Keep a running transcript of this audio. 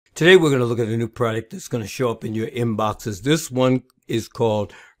Today we're going to look at a new product that's going to show up in your inboxes. This one is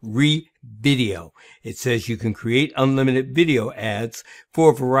called Revideo. It says you can create unlimited video ads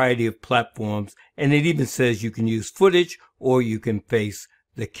for a variety of platforms, and it even says you can use footage or you can face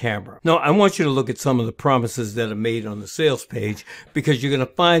the camera. Now, I want you to look at some of the promises that are made on the sales page, because you're going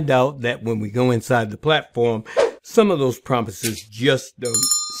to find out that when we go inside the platform, some of those promises just don't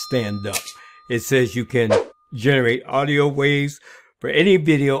stand up. It says you can generate audio waves for any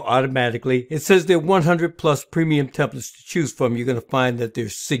video automatically. It says there are 100 plus premium templates to choose from. You're going to find that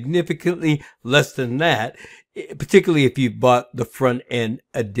there's significantly less than that, particularly if you bought the front end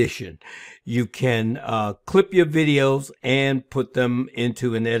edition. You can clip your videos and put them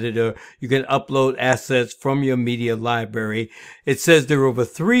into an editor. You can upload assets from your media library. It says there are over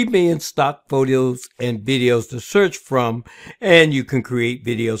 3 million stock photos and videos to search from, and you can create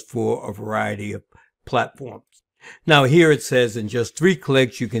videos for a variety of platforms. Now here it says in just 3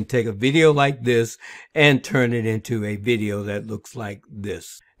 clicks, you can take a video like this and turn it into a video that looks like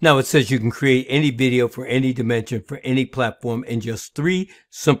this. Now it says you can create any video for any dimension for any platform in just 3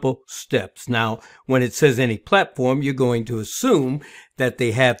 simple steps. Now, when it says any platform, you're going to assume that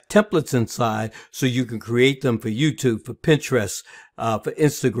they have templates inside, so you can create them for YouTube, for Pinterest, for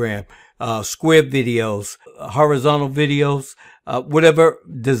Instagram, square videos, horizontal videos, whatever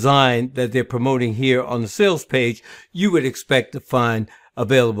design that they're promoting here on the sales page, you would expect to find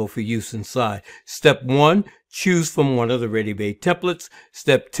available for use inside. Step 1, choose from one of the ready-made templates.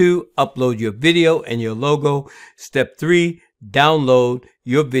 Step 2, upload your video and your logo. Step 3, download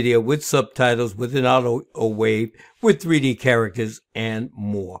your video with subtitles with an auto wave with 3D characters and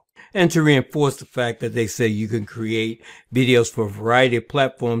more. And to reinforce the fact that they say you can create videos for a variety of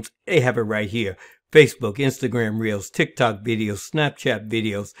platforms, they have it right here. Facebook, Instagram Reels, TikTok videos, Snapchat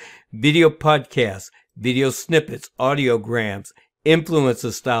videos, video podcasts, video snippets, audiograms,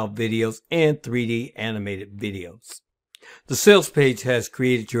 influencer style videos, and 3D animated videos. The sales page has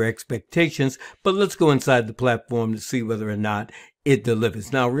created your expectations, but let's go inside the platform to see whether or not it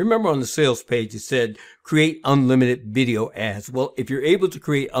delivers. Now, remember on the sales page, it said create unlimited video ads. Well, if you're able to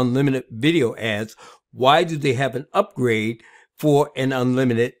create unlimited video ads, why do they have an upgrade for an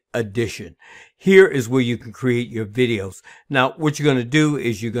unlimited edition? Here is where you can create your videos. Now, what you're going to do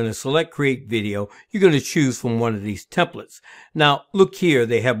is you're going to select create video. You're going to choose from one of these templates. Now, look here.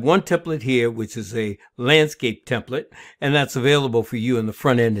 They have one template here, which is a landscape template, and that's available for you in the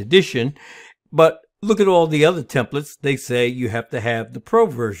front end edition. But look at all the other templates. They say you have to have the pro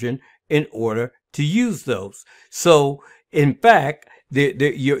version in order to use those. So, in fact,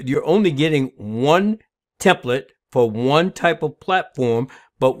 you're only getting one template for one type of platform.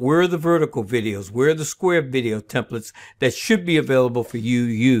 But where are the vertical videos? Where are the square video templates that should be available for you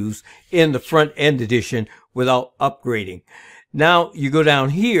to use in the front end edition without upgrading? Now you go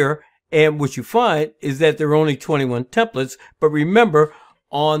down here, and what you find is that there are only 21 templates. But remember,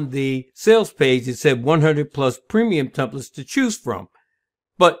 on the sales page, it said 100 plus premium templates to choose from.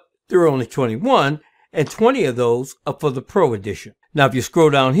 But there are only 21, and 20 of those are for the Pro edition. Now, if you scroll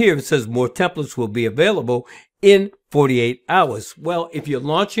down here, it says more templates will be available in 48 hours. Well, if you're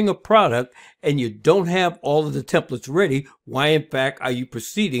launching a product and you don't have all of the templates ready, why in fact are you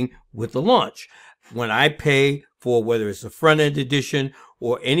proceeding with the launch? When I pay for whether it's the front end edition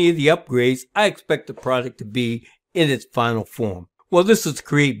or any of the upgrades, I expect the product to be in its final form. Well, this is the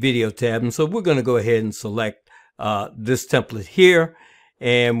create video tab, and so we're going to go ahead and select this template here,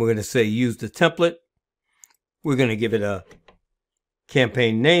 and we're going to say use the template. We're going to give it a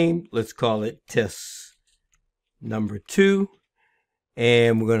campaign name. Let's call it test number 2,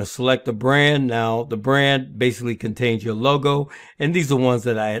 and we're going to select the brand. Now the brand basically contains your logo, and these are ones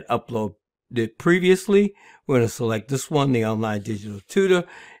that I had uploaded previously. We're going to select this one, the online digital tutor,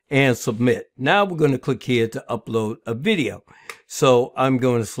 and submit. Now we're going to click here to upload a video. So I'm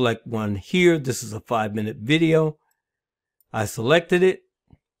going to select one here. This is a 5-minute video. I selected it,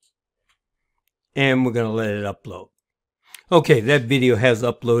 and we're going to let it upload. Okay, that video has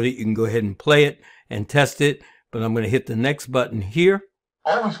uploaded. You can go ahead and play it and test it. But I'm going to hit the next button here.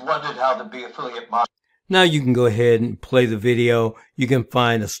 Always wondered how to be affiliate marketing. Now you can go ahead and play the video. You can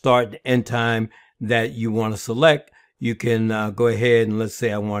find a start and end time that you want to select. You can go ahead and let's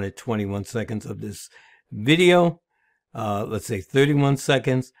say I wanted 21 seconds of this video. Let's say 31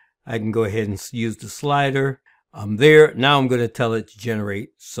 seconds. I can go ahead and use the slider. I'm there. Now I'm going to tell it to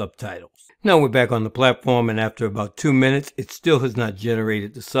generate subtitles. Now we're back on the platform, and after about 2 minutes, it still has not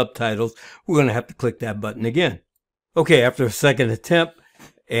generated the subtitles. We're going to have to click that button again. Okay, after a second attempt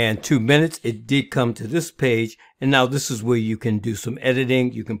and 2 minutes, it did come to this page, and now this is where you can do some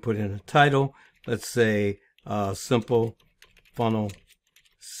editing. You can put in a title. Let's say simple funnel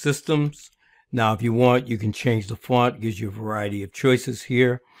systems. Now, if you want, you can change the font. It gives you a variety of choices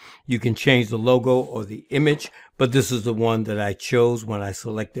here. You can change the logo or the image, but this is the one that I chose when I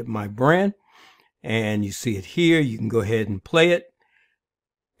selected my brand. And you see it here. You can go ahead and play it.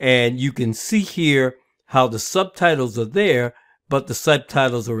 And you can see here how the subtitles are there, but the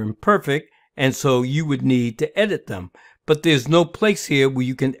subtitles are imperfect, and so you would need to edit them. But there's no place here where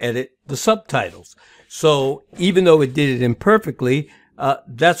you can edit the subtitles. So even though it did it imperfectly,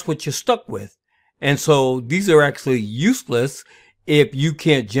 that's what you're stuck with. And so these are actually useless if you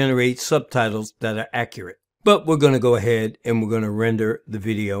can't generate subtitles that are accurate. But we're going to go ahead and we're going to render the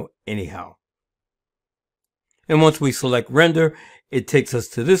video anyhow. And once we select render, it takes us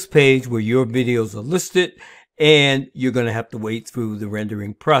to this page where your videos are listed, and you're going to have to wait through the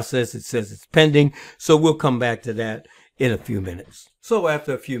rendering process. It says it's pending, so we'll come back to that in a few minutes. So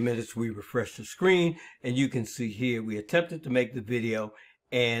after a few minutes, we refresh the screen, and you can see here we attempted to make the video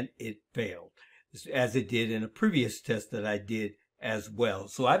and it failed, as it did in a previous test that I did as well.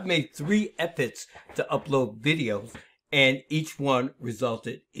 So I've made 3 efforts to upload videos, and each one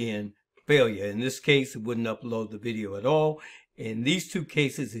resulted in failure. In this case, it wouldn't upload the video at all. In these 2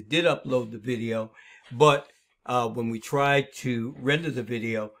 cases, it did upload the video, but when we tried to render the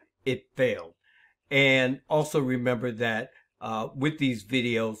video, it failed. And also remember that with these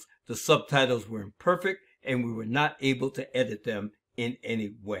videos, the subtitles were imperfect and we were not able to edit them in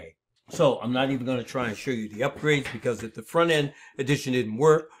any way. So I'm not even going to try and show you the upgrades, because if the front end edition didn't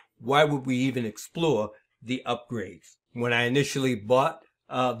work, why would we even explore the upgrades? When I initially bought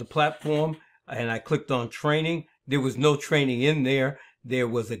the platform and I clicked on training, there was no training in there. There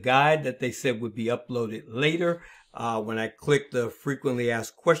was a guide that they said would be uploaded later. When I clicked the frequently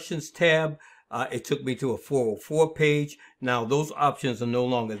asked questions tab, it took me to a 404 page. Now those options are no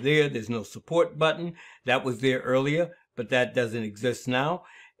longer there. There's no support button. That was there earlier, but that doesn't exist now.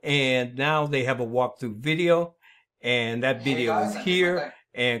 And now they have a walkthrough video, and that video is here.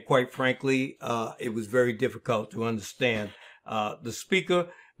 And quite frankly, it was very difficult to understand the speaker,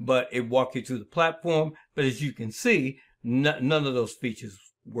 but it walked you through the platform. But as you can see, none of those features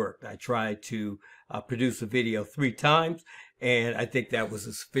worked. I tried to produce a video 3 times, and I think that was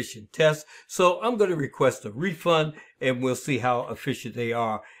a sufficient test. So I'm going to request a refund, and we'll see how efficient they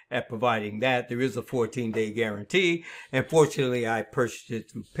are at providing that. There is a 14-day guarantee, and fortunately I purchased it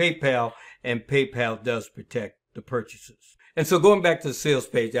through PayPal, and PayPal does protect the purchases. And so going back to the sales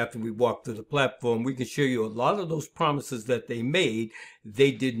page, after we walked through the platform, we can show you a lot of those promises that they made,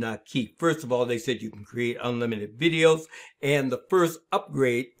 they did not keep. First of all, they said you can create unlimited videos, and the first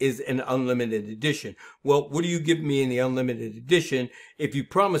upgrade is an unlimited edition. Well, what do you give me in the unlimited edition if you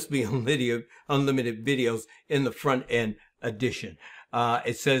promised me unlimited videos in the front end edition?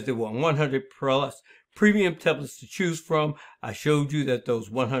 It says there were 100 plus premium templates to choose from. I showed you that those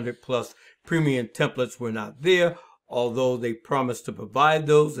 100 plus premium templates were not there, although they promised to provide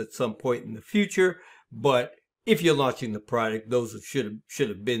those at some point in the future. But if you're launching the product, those should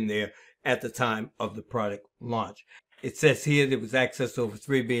have been there at the time of the product launch. It says here there was access to over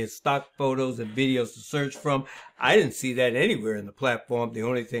 3 billion stock photos and videos to search from. I didn't see that anywhere in the platform. The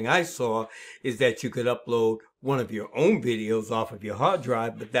only thing I saw is that you could upload one of your own videos off of your hard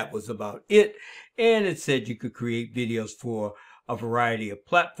drive, but that was about it. And it said you could create videos for a variety of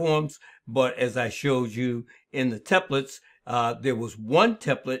platforms. But as I showed you in the templates, there was one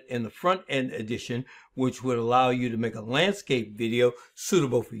template in the front end edition which would allow you to make a landscape video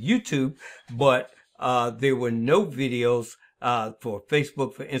suitable for YouTube, but there were no videos for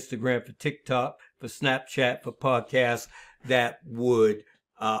Facebook, for Instagram, for TikTok, for Snapchat, for podcasts that would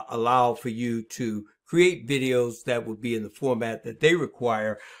allow for you to create videos that would be in the format that they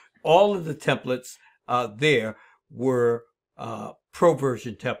require. All of the templates there were pro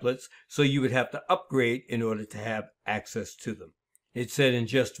version templates, so you would have to upgrade in order to have access to them. It said in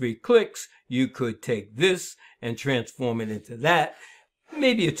just 3 clicks, you could take this and transform it into that.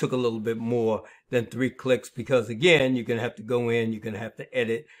 Maybe it took a little bit more than 3 clicks, because again, you're going to have to go in, you're going to have to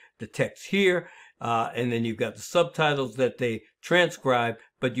edit the text here, and then you've got the subtitles that they transcribe,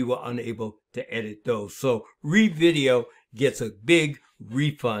 but you were unable to edit those. So Revideo gets a big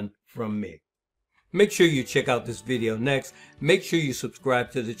refund from me. Make sure you check out this video next. Make sure you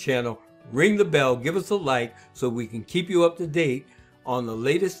subscribe to the channel, ring the bell, give us a like so we can keep you up to date on the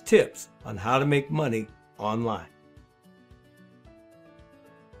latest tips on how to make money online.